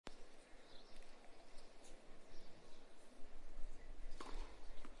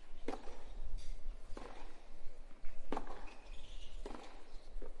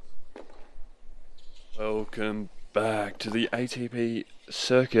Welcome back to the ATP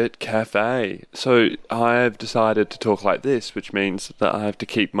Circuit Cafe. So I've decided to talk like this, which means that I have to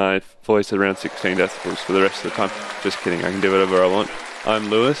keep my voice around 16 decibels for the rest of the time. Just kidding, I can do whatever I want. I'm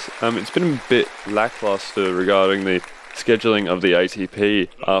Lewis. It's been a bit lackluster regarding the scheduling of the ATP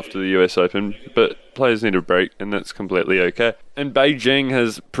after the US Open, but players need a break, and that's completely okay. And Beijing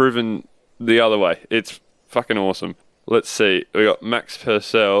has proven the other way. It's fucking awesome. Let's see. We got Max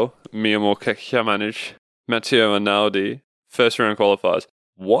Purcell, Miomir Kekmanovic, Matteo Arnaldi, first round qualifiers.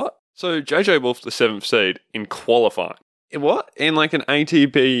 What? So JJ Wolf, the 7th seed in qualifying. What? In like an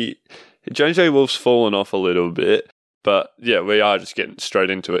ATP... JJ Wolf's fallen off a little bit, but yeah, we are just getting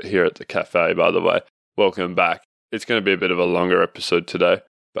straight into it here at the cafe, by the way. Welcome back. It's going to be a bit of a longer episode today,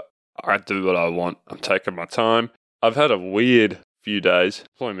 but I do what I want. I'm taking my time. I've had a weird few days.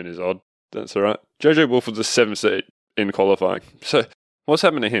 Employment is odd. That's alright. JJ Wolf was the 7th seed in qualifying. So, what's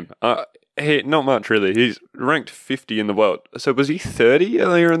happened to him? Not much really. He's ranked 50 in the world. So, was he 30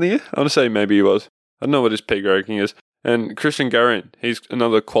 earlier in the year? I want to say maybe he was. I don't know what his peak ranking is. And Christian Garin, he's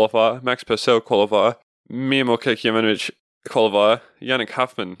another qualifier. Max Purcell qualifier. Miomir Kekmanovic qualifier. Yannick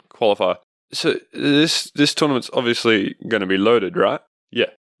Huffman qualifier. So, this tournament's obviously going to be loaded, right?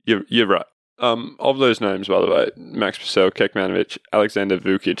 Yeah, you're right. Of those names, by the way, Max Purcell, Kekmanovic, Alexander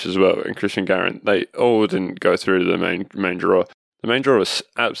Vukic as well, and Christian Garin, they all didn't go through to the main draw. The main draw was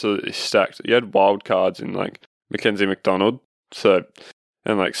absolutely stacked. You had wild cards in like Mackenzie McDonald,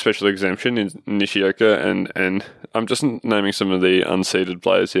 and like special exemption in Nishioka, and I'm just naming some of the unseeded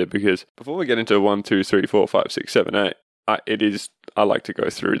players here because before we get into 1, 2, 3, 4, 5, 6, 7, 8, I like to go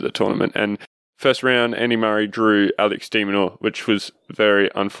through the tournament. And first round, Andy Murray drew Alex de Minaur, which was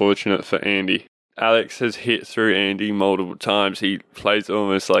very unfortunate for Andy. Alex has hit through Andy multiple times. He plays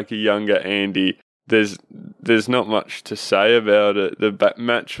almost like a younger Andy. There's not much to say about it. The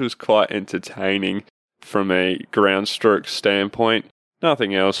match was quite entertaining from a ground stroke standpoint.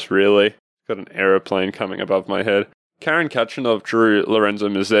 Nothing else really. Got an aeroplane coming above my head. Karen Khachanov drew Lorenzo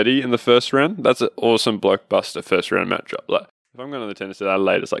Musetti in the first round. That's an awesome Blockbuster first round matchup. Like, if I'm going to the tennis at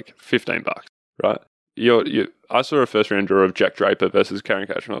Adelaide, it's like $15. Right, I saw a first round draw of Jack Draper versus Karen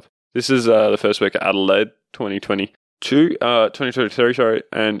Khachanov. This is the first week at Adelaide, 2023, sorry,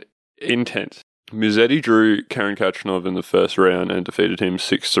 and intense. Musetti drew Karen Khachanov in the first round and defeated him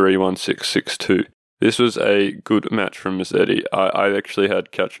 6-3, 1-6, 6-2. This was a good match from Musetti. I actually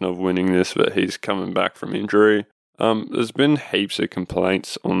had Khachanov winning this, but he's coming back from injury. There's been heaps of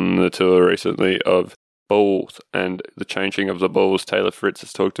complaints on the tour recently of balls and the changing of the balls. Taylor Fritz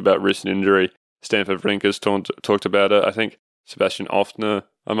has talked about wrist injury. Stanford Rinker's talked about it. I think Sebastian Offner,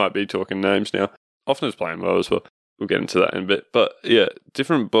 I might be talking names now. Offner's playing well as well. We'll get into that in a bit. But yeah,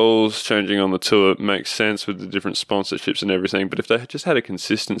 different balls changing on the tour makes sense with the different sponsorships and everything. But if they just had a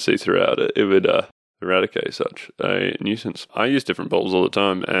consistency throughout it, it would eradicate such a nuisance. I use different balls all the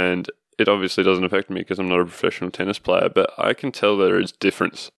time, and it obviously doesn't affect me because I'm not a professional tennis player, but I can tell there is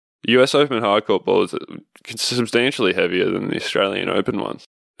difference. The US Open hardcourt balls are substantially heavier than the Australian Open ones.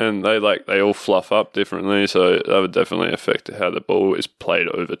 And they all fluff up differently, so that would definitely affect how the ball is played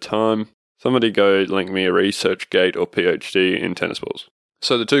over time. Somebody go link me a ResearchGate or PhD in tennis balls.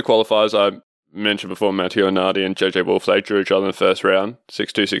 So the two qualifiers I mentioned before, Matteo Arnaldi and JJ Wolf, they drew each other in the first round,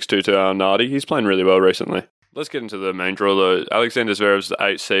 6-2, 6-2 to Arnaldi. He's playing really well recently. Let's get into the main draw though. Alexander Zverev's the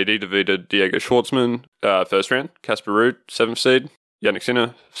 8th seed. He defeated Diego Schwartzman, first round. Casper Ruud, 7th seed. Yannick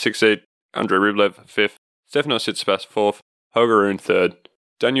Sinner, 6th seed. Andrei Rublev, 5th. Stefanos Tsitsipas, 4th. Holger Rune, 3rd.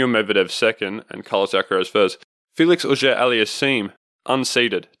 Daniel Medvedev, 2nd. And Carlos Alcaraz, 1st. Felix Auger-Aliassime,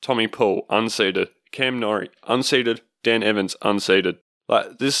 unseeded. Tommy Paul, unseeded. Cam Norrie, unseeded. Dan Evans, unseeded.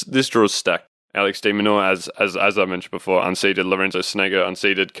 Like this draw's stacked. Alex de Minaur, as I mentioned before, unseeded. Lorenzo Sonego,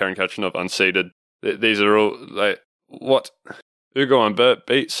 unseeded. Karen Khachanov, unseeded. These are all, like, what? Ugo Humbert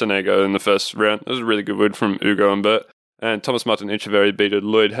beat Sonego in the first round. That was a really good win from Ugo Humbert. And Thomas Martin Echeverry beat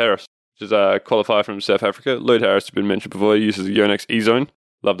Lloyd Harris, which is a qualifier from South Africa. Lloyd Harris has been mentioned before. He uses the Yonex E-Zone.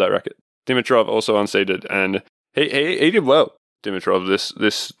 Love that racket. Dimitrov also unseeded, and he did well, Dimitrov,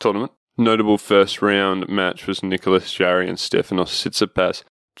 this tournament. Notable first round match was Nicolas Jarry and Stefanos Tsitsipas.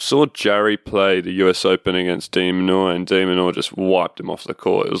 Saw Jarry play the US Open against de Minaur, and de Minaur just wiped him off the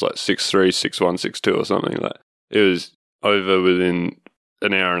court. It was like 6-3, 6-1, 6-2 or something like that. It was over within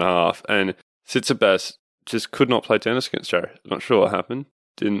an hour and a half, and Tsitsipas just could not play tennis against Jarry. Not sure what happened.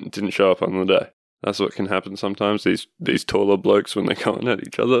 Didn't show up on the day. That's what can happen sometimes. These taller blokes, when they're going at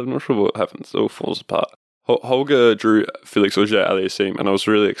each other, I'm not sure what happens. It all falls apart. Holger drew Felix Auger-Aliassime, and I was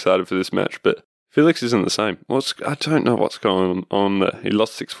really excited for this match, but Felix isn't the same. I don't know what's going on there. He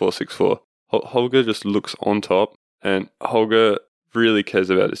lost 6-4, 6-4. Holger just looks on top, and Holger really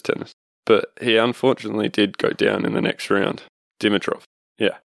cares about his tennis. but he unfortunately did go down in the next round. Dimitrov.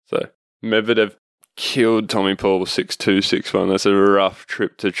 Yeah. So Medvedev killed Tommy Paul 6-2, 6-1. That's a rough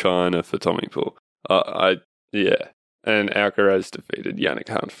trip to China for Tommy Paul. Yeah. And Alcaraz defeated Yannick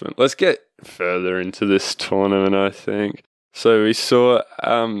Hanfmann. Let's get further into this tournament, I think. So we saw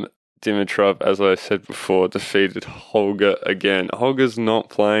Dimitrov, as I said before, defeated Holger again. Holger's not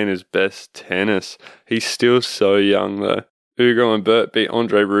playing his best tennis. He's still so young, though. Ugo and Bert beat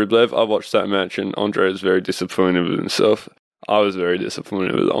Andrei Rublev. I watched that match, and Andrei was very disappointed with himself. I was very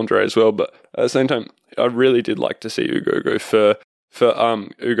disappointed with Andrei as well, but at the same time, I really did like to see Ugo go far,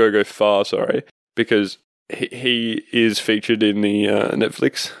 because he is featured in the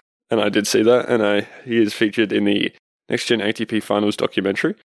Netflix, and I did see that, and he is featured in the Next Gen ATP Finals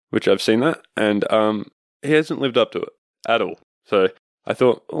documentary, which I've seen that, and he hasn't lived up to it at all. So I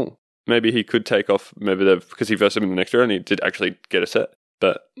thought, maybe he could take off Medvedev because he versed him in the next round, and he did actually get a set,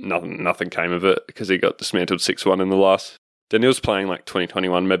 but nothing came of it because he got dismantled 6-1 in the last. Daniil's playing like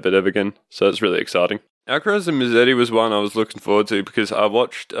 2021 Medvedev again, so it's really exciting. Alcaraz and Musetti was one I was looking forward to because I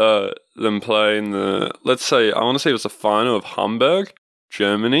watched them play in I want to say it was the final of Hamburg,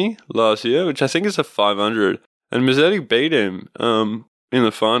 Germany last year, which I think is a 500, and Musetti beat him in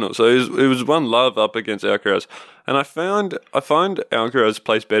the final. So it was 1-love up against Alcaraz, and I find Alcaraz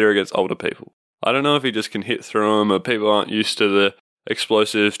plays better against older people. I don't know if he just can hit through them, or people aren't used to the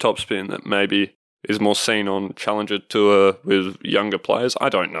explosive topspin that maybe is more seen on Challenger Tour with younger players. I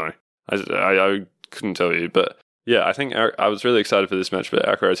don't know. I couldn't tell you, but yeah, I think I was really excited for this match, but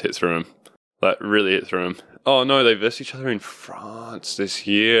Alcaraz hit through him. Like, really hit through him. Oh no, they versed each other in France this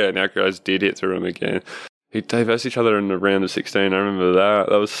year, and Alcaraz did hit through him again. They versed each other in the round of 16, I remember that.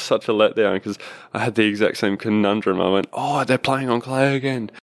 That was such a letdown, because I had the exact same conundrum. I went, they're playing on clay again.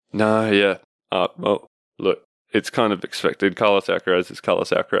 No, yeah. Well, look, it's kind of expected. Carlos Alcaraz is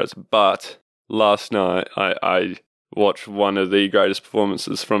Carlos Alcaraz, but last night, I watched one of the greatest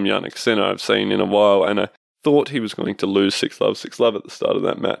performances from Jannik Sinner I've seen in a while, and I thought he was going to lose 6-love at the start of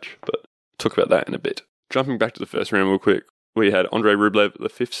that match, but talk about that in a bit. Jumping back to the first round real quick, we had Andrei Rublev, the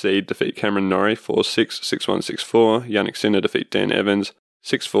 5th seed, defeat Cameron Norrie 4-6, 6-1, 6-4. Jannik Sinner defeat Dan Evans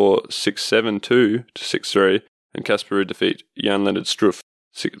 6-4, 6-7, 2 to 6-3, and Casper Ruud defeat Jan-Lennard Struff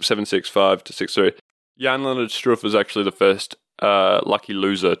 7-6, 5 to 6-3. Jan-Lennard Struff was actually the first lucky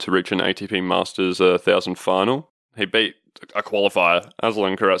loser to reach an ATP Masters 1000 final. He beat a qualifier,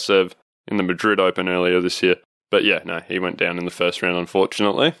 Aslan Karatsev, in the Madrid Open earlier this year. But yeah, no, he went down in the first round,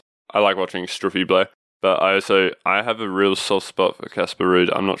 unfortunately. I like watching Struffy play, but I have a real soft spot for Casper Ruud.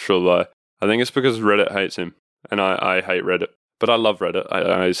 I'm not sure why. I think it's because Reddit hates him, and I hate Reddit. But I love Reddit.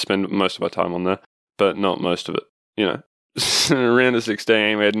 I spend most of my time on there, but not most of it, you know. Round of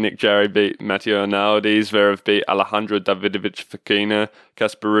 16, we had Nick Jarry beat Matteo Arnaldi, Zverev beat Alejandro Davidovich Fokina,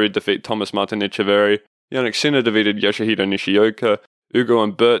 Casper Ruud defeat Thomas Martin Echeverry, Jannik Sinner defeated Yoshihito Nishioka, Ugo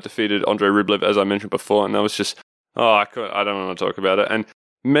and Bert defeated Andrei Rublev, as I mentioned before, and that was just, I don't want to talk about it. And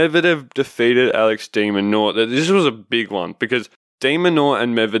Medvedev defeated Alex de Minaur. This was a big one, because de Minaur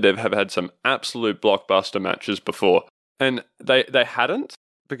and Medvedev have had some absolute blockbuster matches before, and they hadn't.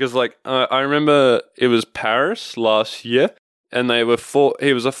 Because, I remember it was Paris last year, and he was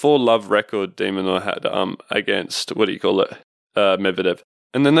a 4-love record de Minaur had against, Medvedev.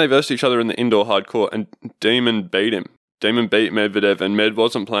 And then they versed each other in the indoor hard court, and Demon beat him. Demon beat Medvedev, and Med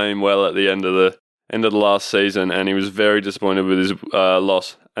wasn't playing well at the end of the last season, and he was very disappointed with his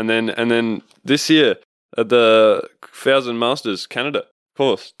loss. And then this year, at the 1000 Masters, Canada, of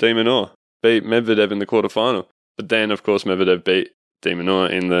course, de Minaur beat Medvedev in the quarterfinal. But then, of course, Medvedev beat de Minaur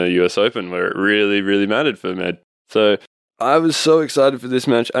in the US Open, where it really, really mattered for Med. So I was so excited for this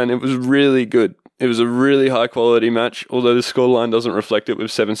match, and it was really good. It was a really high-quality match, although the scoreline doesn't reflect it with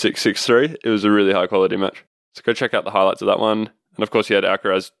 7-6, 6-3. It was a really high-quality match. So go check out the highlights of that one. And, of course, you had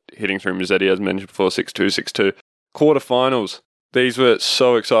Alcaraz hitting through Musetti, as mentioned before, 6-2, 6-2. Quarterfinals. These were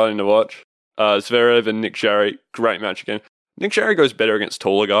so exciting to watch. Zverev and Nick Jarry, great match again. Nick Jarry goes better against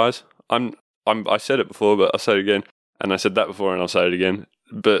taller guys. I said it before, but I'll say it again. And I said that before, and I'll say it again.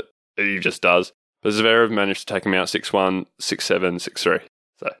 But he just does. But Zverev managed to take him out 6-1, 6-7, 6-3.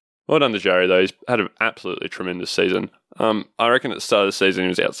 So, well done to Jarry, though. He's had an absolutely tremendous season. I reckon at the start of the season, he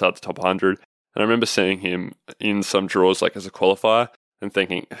was outside the top 100. And I remember seeing him in some draws, as a qualifier, and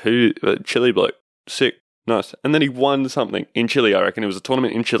thinking, Chile bloke, sick, nice. And then he won something in Chile, I reckon. It was a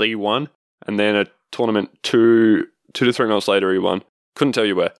tournament in Chile he won. And then a tournament 2 to 3 months later he won. Couldn't tell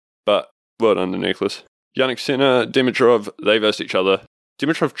you where. But well done to Nicholas. Jannik Sinner, Dimitrov, they versed each other.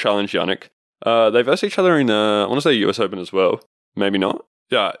 Dimitrov challenged Jannik. They versed each other in, I want to say US Open as well. Maybe not.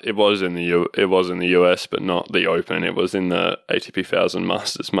 Yeah, it was in the US, but not the Open. It was in the ATP 1000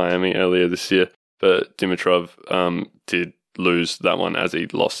 Masters Miami earlier this year. But Dimitrov did lose that one as he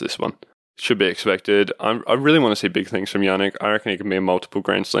lost this one. Should be expected. I really want to see big things from Jannik. I reckon he can be a multiple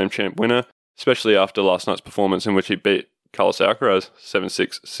Grand Slam champ winner, especially after last night's performance in which he beat Carlos Alcaraz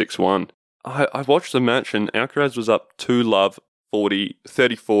 7-6, 6-1. I watched the match and Alcaraz was up 2-love,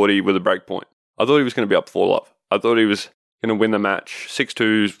 30-40 with a break point. I thought he was going to be up 4-love. I thought he was going to win the match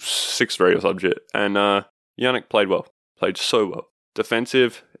 6-2, 6-3 or some shit. And Jannik played well. Played so well.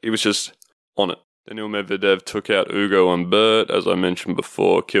 Defensive, he was just on it. Daniil Medvedev took out Ugo and Bert, as I mentioned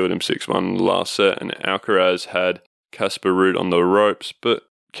before, killed him 6-1 in the last set, and Alcaraz had Casper Ruud on the ropes. But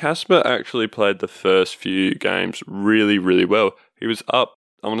Casper actually played the first few games really, really well. He was up,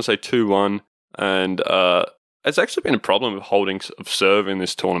 I want to say 2-1, and it's actually been a problem with holding of serve in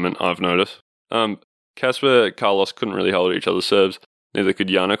this tournament, I've noticed. Casper, Carlos couldn't really hold each other's serves. Neither could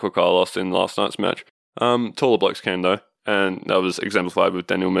Jannik or Carlos in last night's match. Taller blokes can though, and that was exemplified with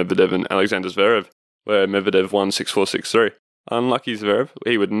Daniil Medvedev and Alexander Zverev, where Medvedev won 6-4, 6-3. Unlucky Zverev,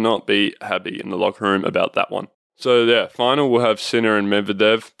 he would not be happy in the locker room about that one. So yeah, final we'll have Sinner and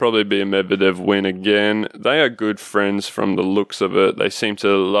Medvedev, probably be a Medvedev win again. They are good friends from the looks of it. They seem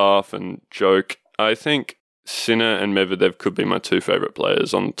to laugh and joke. I think Sinner and Medvedev could be my two favourite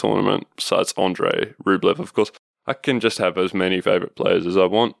players on the tournament, besides Andrei Rublev, of course. I can just have as many favourite players as I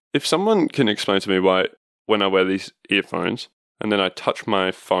want. If someone can explain to me why, when I wear these earphones, and then I touch my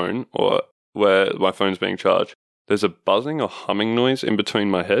phone, or where my phone's being charged, there's a buzzing or humming noise in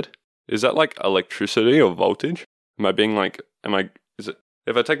between my head. Is that like electricity or voltage? If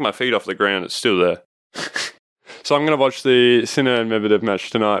I take my feet off the ground, it's still there. So I'm going to watch the Sinner and Medvedev match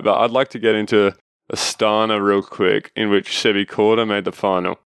tonight, but I'd like to get into Astana real quick, in which Sebi Korda made the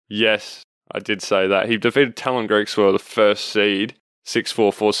final. Yes, I did say that. He defeated Talon Griekspoor, the first seed,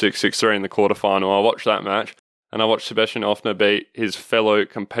 6-4, 4-6, 6-3 in the quarterfinal. I watched that match, and I watched Sebastian Ofner beat his fellow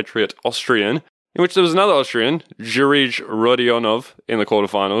compatriot Austrian, in which there was another Austrian, Jurij Rodionov, in the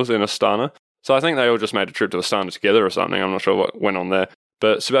quarterfinals in Astana. So I think they all just made a trip to Astana together or something. I'm not sure what went on there.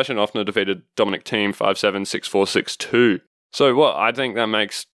 But Sebastian Ofner defeated Dominic Thiem 5-7, 6-4, 6-2. So what? I think that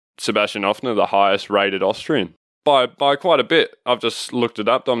makes Sebastian Ofner the highest rated Austrian. By quite a bit. I've just looked it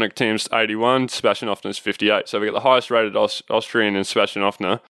up. Dominic Thiem's 81, Sebastian Ofner's 58. So we got the highest rated Austrian in Sebastian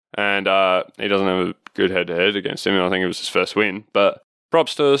Ofner. And he doesn't have a good head-to-head against him. I think it was his first win. But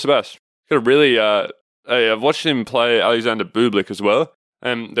props to Sebastian. Got a really... I've watched him play Alexander Bublik as well.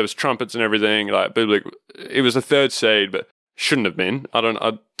 And there was trumpets and everything. Like Bublik, it was a third seed, but shouldn't have been. I don't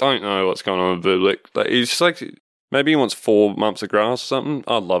know what's going on with Bublik. Like, he's just like... Maybe he wants 4 months of grass or something.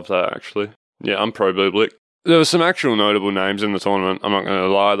 I'd love that, actually. Yeah, I'm pro Bublik. There were some actual notable names in the tournament. I'm not going to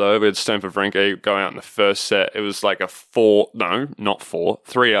lie, though. We had Stanford Franke going out in the first set. It was like a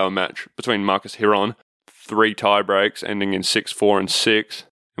 3-hour match between Marcus Hiron. 3 tie breaks, ending in 6-4 and 6,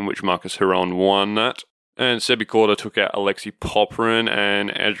 in which Marcus Hiron won that. And Sebi Korda took out Alexei Popyrin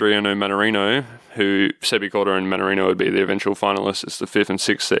and Adriano Manarino, who Sebi Korda and Manarino would be the eventual finalists. It's the 5th and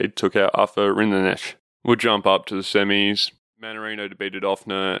 6th seed. Took out Arthur Rinderknecht. We'll jump up to the semis. Manarino defeated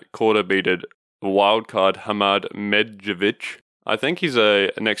Ofner. Korda beated wildcard Hamad Medjevic. I think he's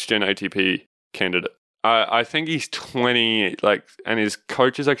a next-gen ATP candidate. I think he's 20, and his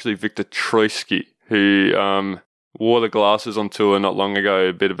coach is actually Viktor Troitsky, who wore the glasses on tour not long ago.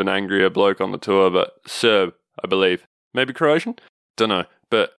 A bit of an angrier bloke on the tour, but Serb, I believe. Maybe Croatian? Don't know.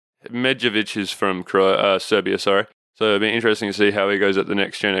 But Medjevic is from Serbia, sorry. So it'll be interesting to see how he goes at the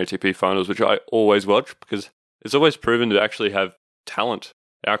next-gen ATP finals, which I always watch because it's always proven to actually have talent.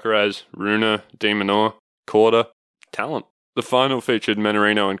 Alcaraz, Rune, De Minaur, Korda, talent. The final featured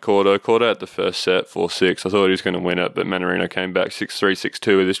Manarino and Korda. Korda at the first set, 4-6. I thought he was going to win it, but Manarino came back 6-3,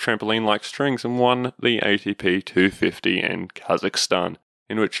 6-2 with his trampoline-like strings and won the ATP 250 in Kazakhstan,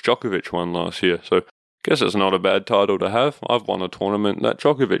 in which Djokovic won last year. So I guess it's not a bad title to have. I've won a tournament that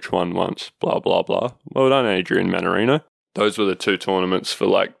Djokovic won once. Blah, blah, blah. Well done, Adrian Manarino. Those were the 2 tournaments for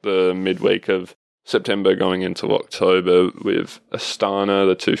the midweek of September going into October, with Astana,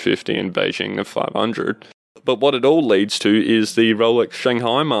 the 250, and Beijing, the 500. But what it all leads to is the Rolex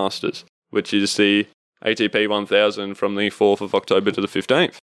Shanghai Masters, which is the ATP 1000 from the 4th of October to the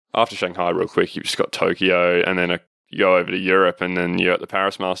 15th. After Shanghai, real quick, you've just got Tokyo, and then you go over to Europe, and then you're at the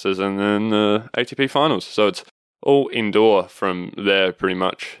Paris Masters, and then the ATP Finals. So it's all indoor from there, pretty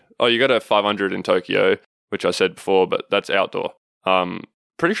much. Oh, you got a 500 in Tokyo, which I said before, but that's outdoor.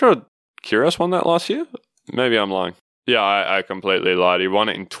 Pretty sure Kyrgios won that last year? Maybe I'm lying. Yeah, I completely lied. He won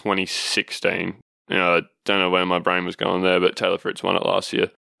it in 2016. I don't know where my brain was going there, but Taylor Fritz won it last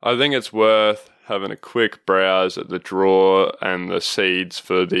year. I think it's worth having a quick browse at the draw and the seeds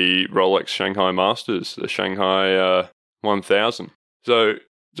for the Rolex Shanghai Masters, the Shanghai 1000. So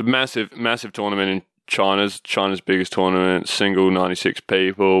it's a massive, massive tournament in China's biggest tournament, single 96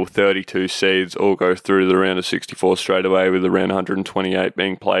 people, 32 seeds, all go through the round of 64 straight away, with the round 128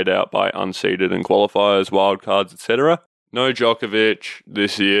 being played out by unseeded and qualifiers, wildcards, etc. No Djokovic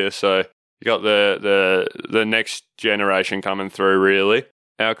this year, so you got the next generation coming through, really.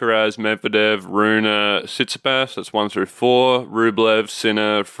 Alcaraz, Medvedev, Rune, Tsitsipas, that's 1 through 4, Rublev,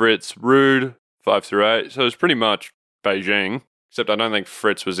 Sinner, Fritz, Ruud, 5 through 8. So it's pretty much Beijing, except I don't think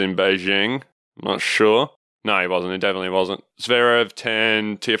Fritz was in Beijing. I'm not sure. No, he wasn't. He definitely wasn't. Zverev,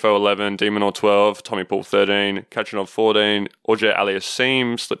 10, TFO 11, Demonor 12, Tommy Paul 13, Kachanov 14, Auger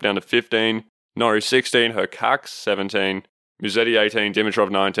Aliassime slipped down to 15, Norrie 16, Hercax 17, Musetti 18, Dimitrov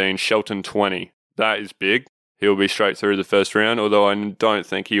 19, Shelton 20. That is big. He'll be straight through the first round, although I don't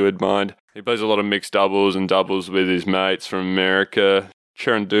think he would mind. He plays a lot of mixed doubles and doubles with his mates from America.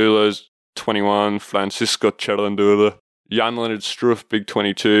 Cherundola's 21, Francisco Cherundolo. Jan-Leonard Struff, big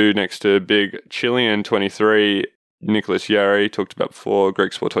 22, next to big Chilean 23, Nicholas Yarry, talked about before,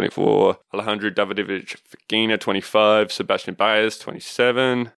 Greg Sport 24, Alejandro Davidovich Fokina 25, Sebastian Baez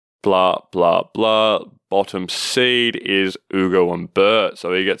 27, blah, blah, blah. Bottom seed is Ugo Humbert,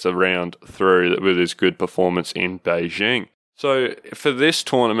 so he gets a round through with his good performance in Beijing. So for this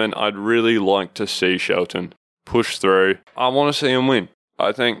tournament, I'd really like to see Shelton push through. I want to see him win.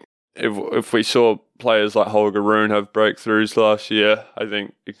 I think if we saw players like Holger Rune have breakthroughs last year, I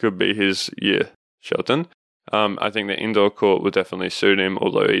think it could be his year, Shelton. I think the indoor court would definitely suit him,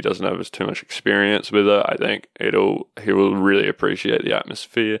 although he doesn't have too much experience with it. I think he will really appreciate the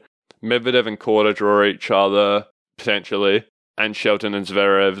atmosphere. Medvedev and Korda draw each other, potentially, and Shelton and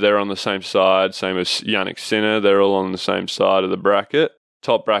Zverev, they're on the same side, same as Jannik Sinner, they're all on the same side of the bracket.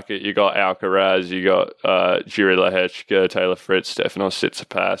 Top bracket, you got Alcaraz, you got Jiri Lehechka, Taylor Fritz, Stefanos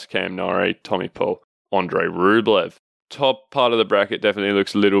Tsitsipas, Cam Norrie, Tommy Paul, Andrei Rublev. Top part of the bracket definitely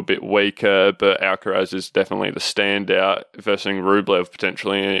looks a little bit weaker, but Alcaraz is definitely the standout, versus Rublev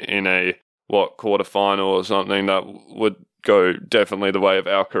potentially in a, quarterfinal or something that would go definitely the way of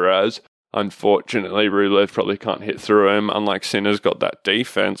Alcaraz. Unfortunately, Rublev probably can't hit through him, unlike Sinner's got that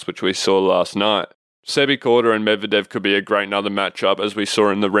defense, which we saw last night. Sebi Korda and Medvedev could be a great another matchup, as we saw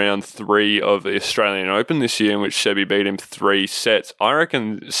in the round 3 of the Australian Open this year, in which Sebi beat him 3 sets. I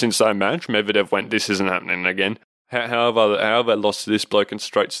reckon since that match, Medvedev went, this isn't happening again. How have I lost to this bloke in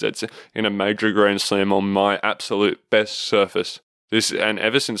straight sets in a major Grand Slam on my absolute best surface? And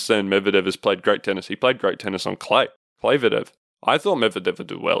ever since then, Medvedev has played great tennis. He played great tennis on clay. Medvedev. I thought Medvedev would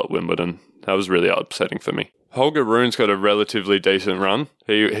do well at Wimbledon. That was really upsetting for me. Holger Rune's got a relatively decent run.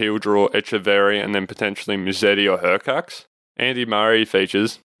 He'll draw Echeverry and then potentially Musetti or Hercax. Andy Murray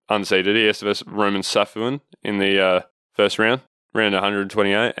features unseeded. He has to versus Roman Safuin in the first round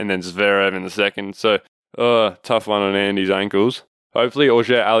 128, and then Zverev in the second. So, tough one on Andy's ankles. Hopefully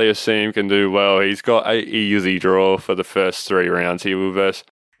Auger Aliassime can do well. He's got an easy draw for the first 3 rounds. He'll verse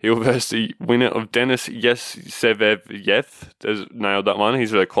the winner of Denis Sevevyev. Nailed that one.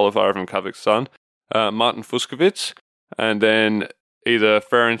 He's a qualifier from Kazakhstan. Martin Fuskovic, and then either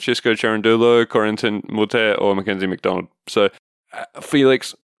Francisco Cherundolo, Corentin Moutet, or Mackenzie McDonald. So,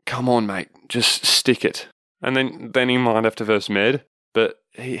 Felix, come on, mate. Just stick it. And then he might have to verse Med, but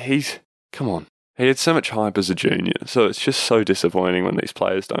he's... Come on. He had so much hype as a junior, so it's just so disappointing when these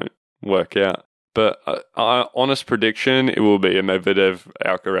players don't work out. But honest prediction, it will be a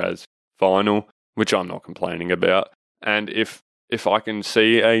Medvedev-Alcaraz final, which I'm not complaining about. And if I can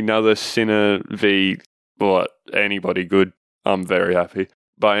see another Sinner v anybody good, I'm very happy.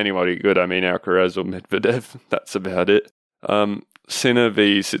 By anybody good, I mean Alcaraz or Medvedev. That's about it. Sinner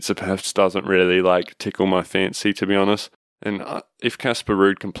v Tsitsipas doesn't really tickle my fancy, to be honest. And if Casper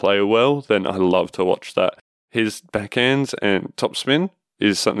Ruud can play well, then I love to watch that. His backhands and topspin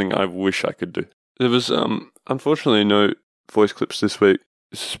is something I wish I could do. There was unfortunately no voice clips this week.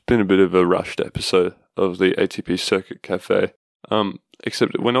 It's been a bit of a rushed episode of the ATP Circuit Cafe.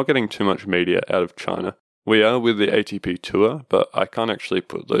 Except we're not getting too much media out of China. We are with the ATP Tour, but I can't actually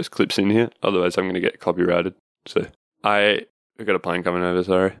put those clips in here, otherwise I'm going to get copyrighted. So we've got a plane coming over,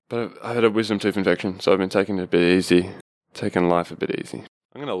 sorry. But I had a wisdom tooth infection, so I've been taking it a bit easy. Taking life a bit easy.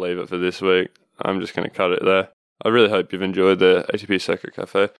 I'm going to leave it for this week. I'm just going to cut it there. I really hope you've enjoyed the ATP Circuit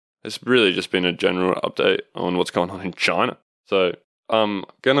Cafe. It's really just been a general update on what's going on in China. So I'm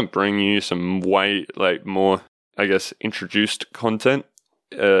going to bring you some more, introduced content,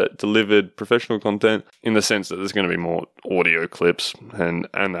 delivered professional content, in the sense that there's going to be more audio clips and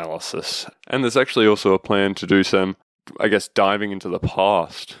analysis. And there's actually also a plan to do some, diving into the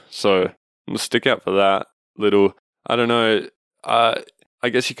past. So we'll stick out for that little, I don't know, I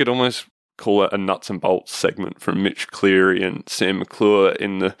guess you could almost call it a nuts and bolts segment from Mitch Cleary and Sam McClure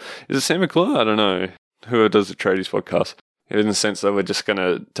is it Sam McClure? I don't know. Who does the Tradies podcast? In the sense that we're just going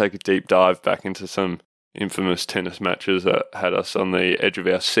to take a deep dive back into some infamous tennis matches that had us on the edge of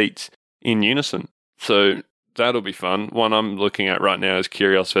our seats in unison. So that'll be fun. One I'm looking at right now is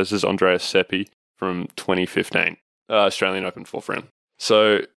Kyrgios versus Andreas Seppi from 2015, Australian Open 4th round.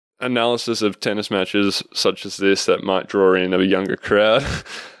 So analysis of tennis matches such as this that might draw in a younger crowd,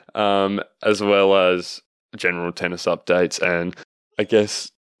 as well as general tennis updates, and I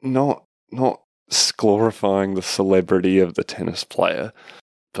guess not glorifying the celebrity of the tennis player,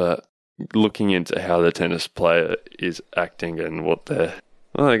 but looking into how the tennis player is acting and what they're,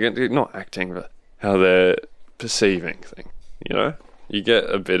 not acting, but how they're perceiving things, you know? You get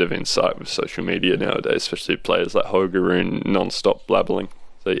a bit of insight with social media nowadays, especially players like Hogeroon non-stop blabbling.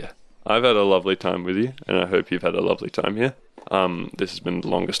 So yeah, I've had a lovely time with you, and I hope you've had a lovely time here. This has been the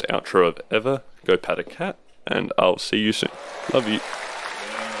longest outro of ever. Go pat a cat, and I'll see you soon. Love you.